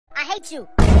hate you.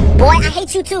 Boy, I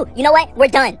hate you too. You know what? We're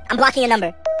done. I'm blocking your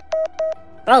number.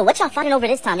 Bro, what y'all fighting over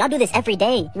this time? Y'all do this every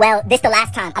day. Well, this the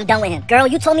last time. I'm done with him. Girl,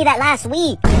 you told me that last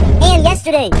week. And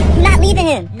yesterday. You're not leaving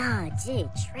him. Nah, jit,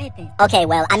 tripping. Okay,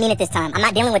 well, I mean it this time. I'm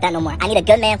not dealing with that no more. I need a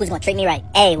good man who's gonna treat me right.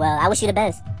 Hey, well, I wish you the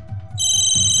best.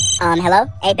 Hello?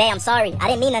 Hey, babe, I'm sorry. I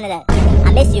didn't mean none of that.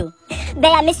 I miss you. Babe,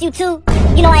 I miss you too.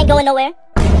 You know I ain't going nowhere.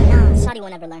 Nah, shawty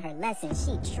won't ever learn her lesson.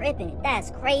 She tripping. That's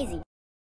crazy.